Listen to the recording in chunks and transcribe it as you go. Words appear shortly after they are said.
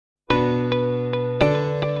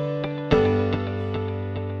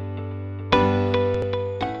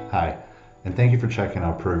and thank you for checking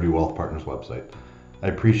out PrairieView Wealth Partners website. I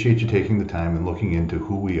appreciate you taking the time and looking into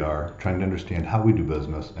who we are, trying to understand how we do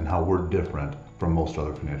business and how we're different from most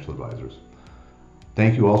other financial advisors.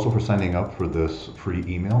 Thank you also for signing up for this free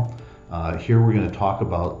email. Here we're going to talk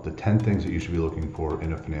about the 10 things that you should be looking for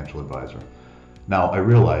in a financial advisor. Now, I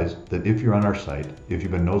realize that if you're on our site, if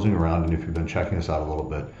you've been nosing around and if you've been checking us out a little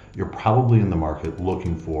bit, you're probably in the market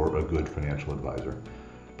looking for a good financial advisor.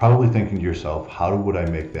 Probably thinking to yourself, how would I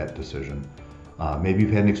make that decision? Maybe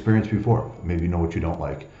you've had an experience before. Maybe you know what you don't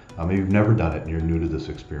like. Maybe you've never done it and you're new to this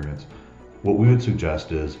experience. What we would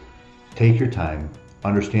suggest is take your time,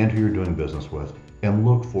 understand who you're doing business with, and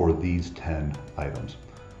look for these 10 items.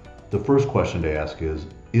 The first question to ask is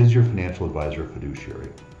your financial advisor a fiduciary?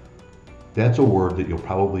 That's a word that you'll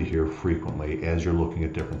probably hear frequently as you're looking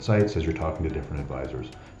at different sites, as you're talking to different advisors.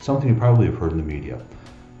 Something you probably have heard in the media.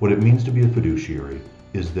 What it means to be a fiduciary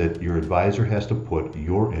is that your advisor has to put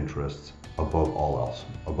your interests above all else,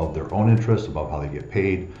 above their own interests, above how they get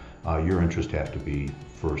paid. Your interests have to be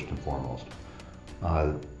first and foremost.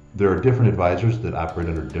 There are different advisors that operate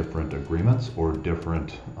under different agreements or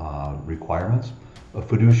different requirements. A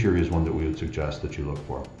fiduciary is one that we would suggest that you look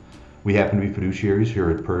for. We happen to be fiduciaries here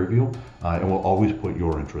at PrairieView, and we'll always put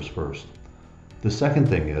your interests first. The second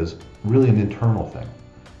thing is really an internal thing.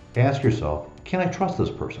 Ask yourself, can I trust this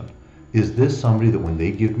person? Is this somebody that when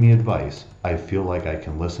they give me advice, I feel like I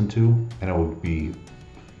can listen to and I would be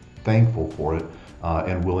thankful for it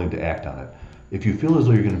and willing to act on it? If you feel as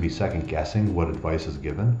though you're going to be second guessing what advice is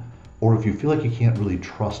given, or if you feel like you can't really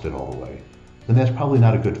trust it all the way, then that's probably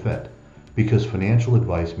not a good fit, because financial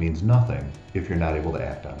advice means nothing if you're not able to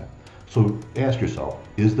act on it. So ask yourself,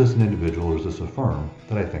 is this an individual or is this a firm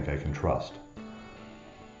that I think I can trust?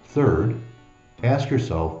 Third, ask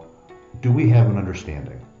yourself, do we have an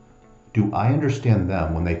understanding? Do I understand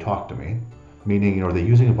them when they talk to me? Meaning, are they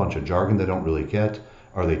using a bunch of jargon that I don't really get?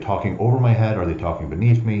 Are they talking over my head? Are they talking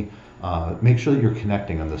beneath me? Make sure that you're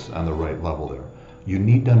connecting on the right level there. You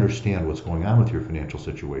need to understand what's going on with your financial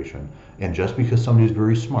situation. And just because somebody's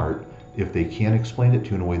very smart, if they can't explain it to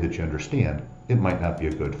you in a way that you understand, it might not be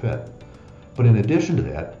a good fit. But in addition to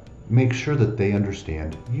that, make sure that they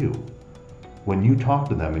understand you. When you talk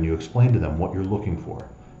to them and you explain to them what you're looking for,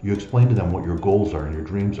 you explain to them what your goals are and your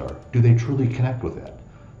dreams are, do they truly connect with that?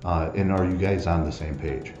 And are you guys on the same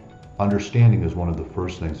page? Understanding is one of the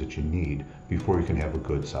first things that you need before you can have a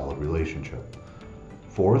good, solid relationship.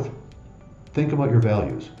 Fourth, think about your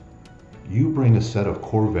values. You bring a set of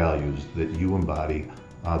core values that you embody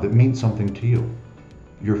that mean something to you.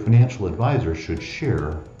 Your financial advisor should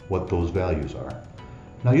share what those values are.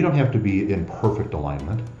 Now, you don't have to be in perfect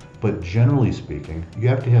alignment, but generally speaking, you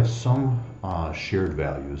have to have some shared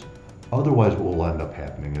values. Otherwise, what will end up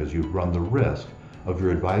happening is you run the risk of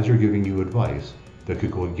your advisor giving you advice that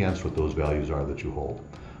could go against what those values are that you hold.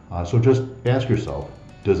 So just ask yourself,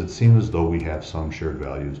 does it seem as though we have some shared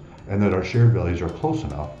values and that our shared values are close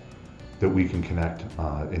enough that we can connect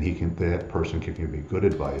and that person can give me good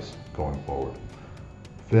advice going forward?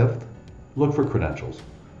 Fifth, look for credentials.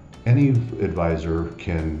 Any advisor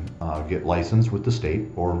can get licensed with the state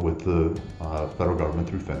or with the federal government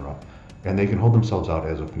through FINRA, and they can hold themselves out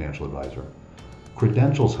as a financial advisor.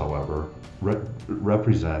 Credentials, however,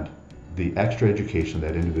 represent the extra education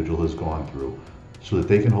that individual has gone through so that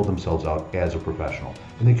they can hold themselves out as a professional,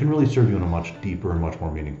 and they can really serve you in a much deeper and much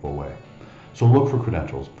more meaningful way. So look for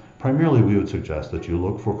credentials. Primarily, we would suggest that you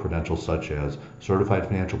look for credentials such as Certified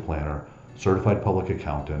Financial Planner, Certified Public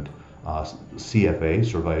Accountant, CFA,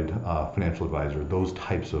 Certified Financial Advisor, those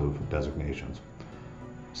types of designations.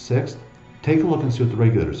 Sixth, take a look and see what the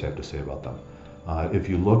regulators have to say about them. If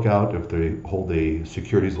you look out, if they hold a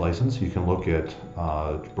securities license, you can look at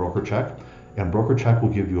broker check, and broker check will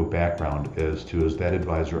give you a background as to has that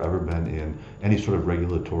advisor ever been in any sort of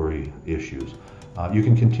regulatory issues. You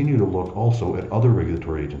can continue to look also at other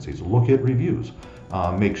regulatory agencies. Look at reviews.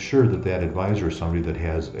 Make sure that that advisor is somebody that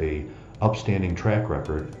has a upstanding track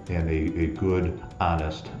record and a good,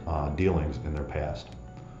 honest dealings in their past.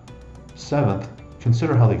 Seventh,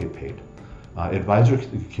 consider how they get paid. Advisors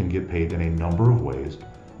can get paid in a number of ways,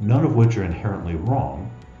 none of which are inherently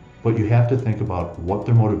wrong, but you have to think about what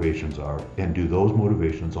their motivations are and do those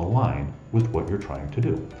motivations align with what you're trying to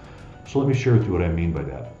do. So let me share with you what I mean by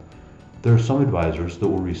that. There are some advisors that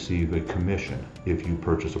will receive a commission if you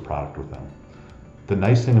purchase a product with them. The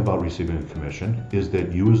nice thing about receiving a commission is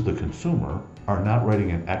that you as the consumer are not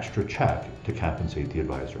writing an extra check to compensate the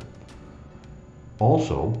advisor.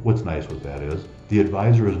 Also, what's nice with that is the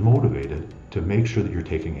advisor is motivated to make sure that you're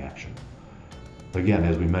taking action. Again,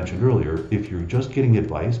 as we mentioned earlier, if you're just getting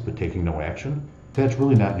advice but taking no action, that's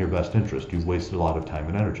really not in your best interest. You've wasted a lot of time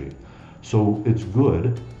and energy. So it's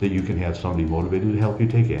good that you can have somebody motivated to help you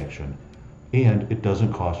take action, and it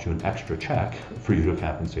doesn't cost you an extra check for you to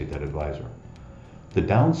compensate that advisor. The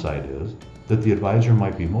downside is that the advisor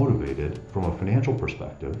might be motivated from a financial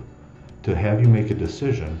perspective to have you make a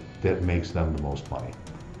decision that makes them the most money.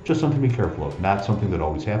 Just something to be careful of, not something that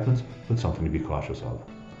always happens, but something to be cautious of.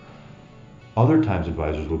 Other times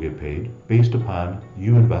advisors will get paid based upon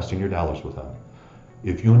you investing your dollars with them.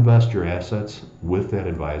 If you invest your assets with that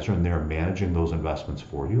advisor and they're managing those investments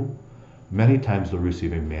for you, many times they'll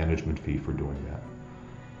receive a management fee for doing that.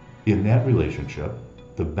 In that relationship,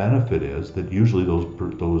 the benefit is that usually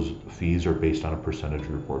those fees are based on a percentage of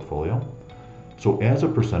your portfolio. So as a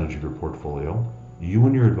percentage of your portfolio, you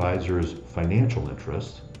and your advisor's financial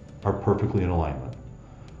interests are perfectly in alignment.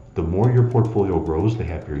 The more your portfolio grows, the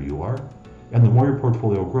happier you are. And the more your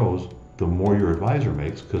portfolio grows, the more your advisor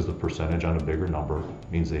makes, because the percentage on a bigger number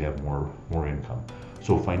means they have more income.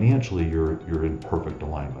 So financially, you're in perfect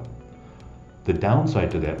alignment. The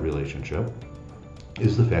downside to that relationship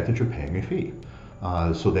is the fact that you're paying a fee.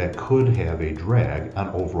 So that could have a drag on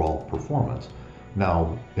overall performance.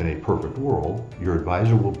 Now, in a perfect world, your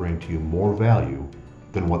advisor will bring to you more value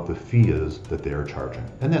than what the fee is that they are charging.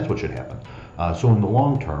 And that's what should happen. So in the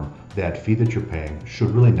long term, that fee that you're paying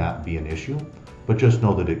should really not be an issue, but just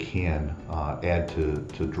know that it can add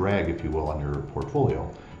to drag, if you will, on your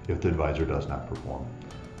portfolio if the advisor does not perform.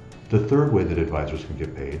 The third way that advisors can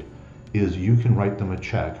get paid is you can write them a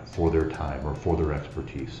check for their time or for their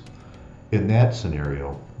expertise. In that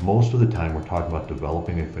scenario, most of the time we're talking about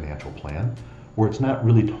developing a financial plan where it's not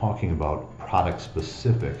really talking about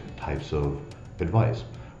product-specific types of advice.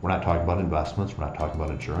 We're not talking about investments, we're not talking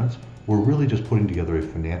about insurance. We're really just putting together a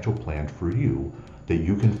financial plan for you that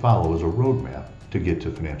you can follow as a roadmap to get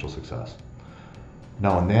to financial success.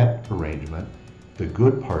 Now, in that arrangement, the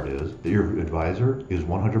good part is that your advisor is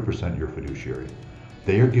 100% your fiduciary.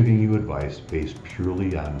 They are giving you advice based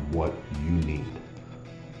purely on what you need.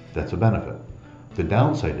 That's a benefit. The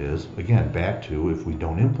downside is, again, back to if we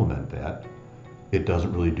don't implement that, it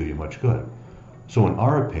doesn't really do you much good. So in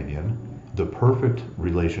our opinion, the perfect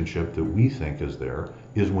relationship that we think is there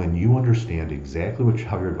is when you understand exactly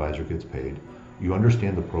how your advisor gets paid, you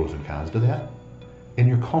understand the pros and cons to that, and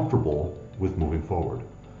you're comfortable with moving forward.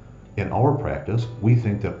 In our practice, we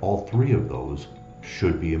think that all three of those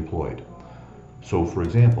should be employed. So for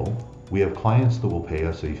example, we have clients that will pay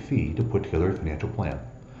us a fee to put together a financial plan.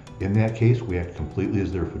 In that case, we act completely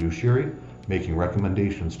as their fiduciary, making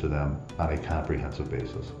recommendations to them on a comprehensive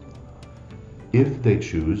basis. If they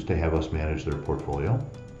choose to have us manage their portfolio,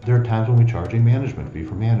 there are times when we charge a management fee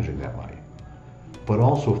for managing that money. But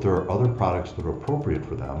also, if there are other products that are appropriate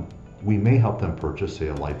for them, we may help them purchase, say,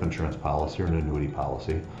 a life insurance policy or an annuity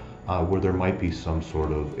policy, where there might be some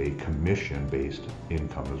sort of a commission-based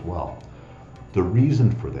income as well. The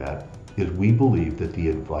reason for that is we believe that the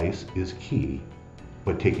advice is key,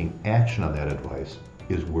 but taking action on that advice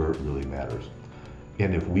is where it really matters.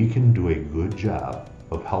 And if we can do a good job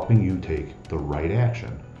of helping you take the right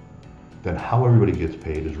action, then how everybody gets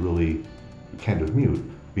paid is really kind of mute,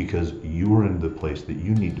 because you are in the place that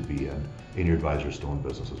you need to be in, and your advisor is still in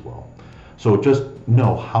business as well. So just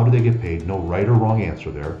know, how do they get paid? No right or wrong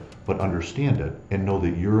answer there, but understand it and know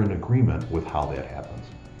that you're in agreement with how that happens.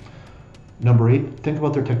 Number 8, think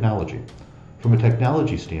about their technology. From a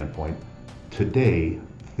technology standpoint, today,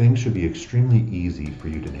 things should be extremely easy for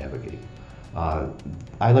you to navigate.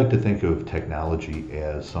 I like to think of technology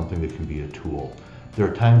as something that can be a tool. There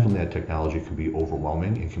are times when that technology can be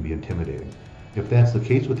overwhelming and can be intimidating. If that's the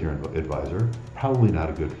case with your advisor, probably not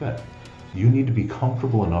a good fit. You need to be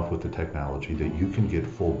comfortable enough with the technology that you can get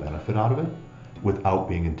full benefit out of it without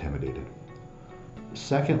being intimidated.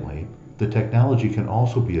 Secondly, the technology can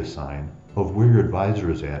also be a sign of where your advisor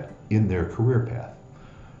is at in their career path.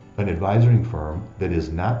 An advisory firm that is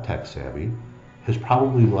not tech savvy has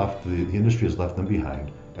probably left, the industry has left them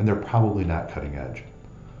behind, and they're probably not cutting edge.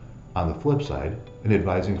 On the flip side, an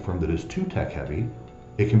advising firm that is too tech heavy,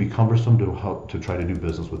 it can be cumbersome to try to do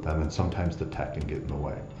business with them, and sometimes the tech can get in the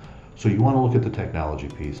way. So you want to look at the technology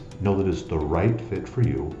piece, know that it's the right fit for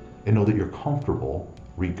you, and know that you're comfortable,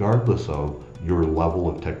 regardless of your level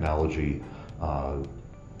of technology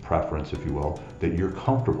preference, if you will, that you're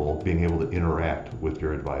comfortable being able to interact with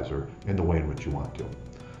your advisor in the way in which you want to.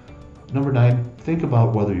 Number 9, think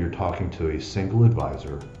about whether you're talking to a single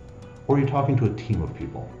advisor or you're talking to a team of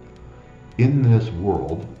people. In this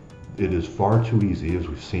world, it is far too easy, as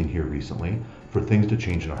we've seen here recently, for things to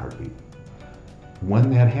change in a heartbeat. When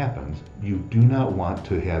that happens, you do not want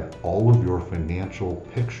to have all of your financial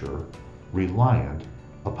picture reliant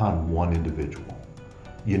upon one individual.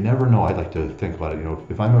 You never know. I'd like to think about it.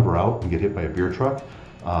 If I'm ever out and get hit by a beer truck,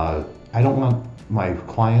 I don't want my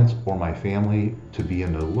clients or my family to be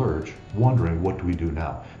in the lurch wondering, what do we do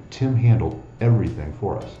now? Tim handled everything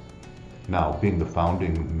for us. Now, being the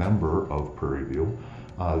founding member of PrairieView,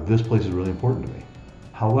 this place is really important to me.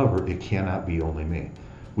 However, it cannot be only me.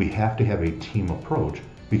 We have to have a team approach,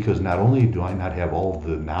 because not only do I not have all of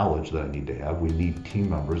the knowledge that I need to have, we need team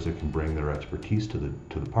members that can bring their expertise to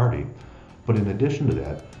the party. But in addition to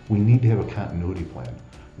that, we need to have a continuity plan.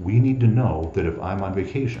 We need to know that if I'm on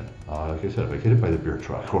vacation, like I said, if I get hit by the beer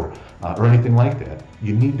truck or anything like that,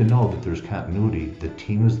 you need to know that there's continuity. The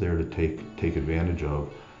team is there to take advantage of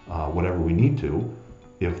whatever we need to,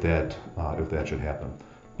 if that should happen.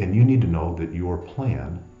 And you need to know that your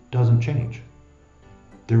plan doesn't change.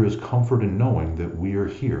 There is comfort in knowing that we are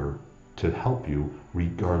here to help you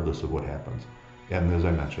regardless of what happens. And as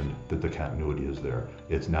I mentioned, that the continuity is there.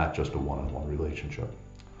 It's not just a one-on-one relationship.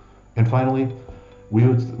 And finally, we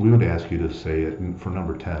would ask you to say it for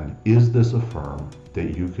number 10, is this a firm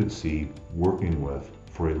that you could see working with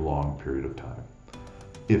for a long period of time?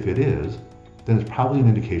 If it is, then it's probably an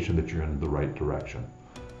indication that you're in the right direction.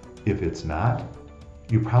 If it's not,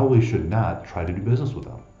 you probably should not try to do business with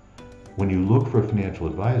them. When you look for a financial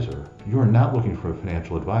advisor, you are not looking for a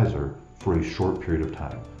financial advisor for a short period of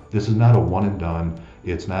time. This is not a one and done.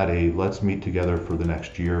 It's not a let's meet together for the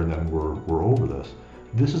next year and then we're over this.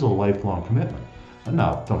 This is a lifelong commitment. And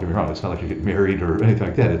now, don't get me wrong, it's not like you get married or anything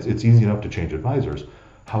like that. It's easy enough to change advisors.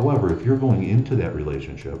 However, if you're going into that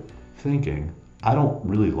relationship thinking, I don't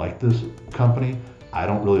really like this company, I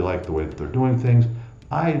don't really like the way that they're doing things,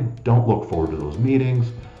 I don't look forward to those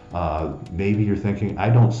meetings. Maybe you're thinking, I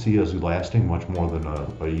don't see us lasting much more than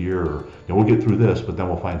a year, or we'll get through this, but then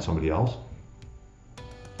we'll find somebody else.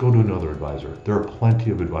 Go to another advisor. There are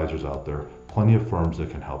plenty of advisors out there, plenty of firms that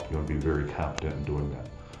can help you and be very competent in doing that.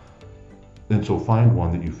 And so find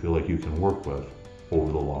one that you feel like you can work with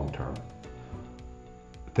over the long term.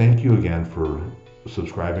 Thank you again for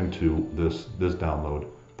subscribing to this download.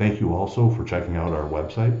 Thank you also for checking out our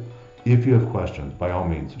website. If you have questions, by all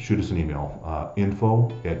means, shoot us an email,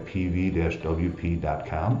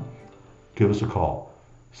 info@pv-wp.com. Give us a call,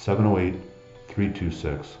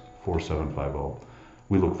 708-326-4750.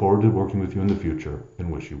 We look forward to working with you in the future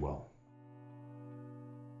and wish you well.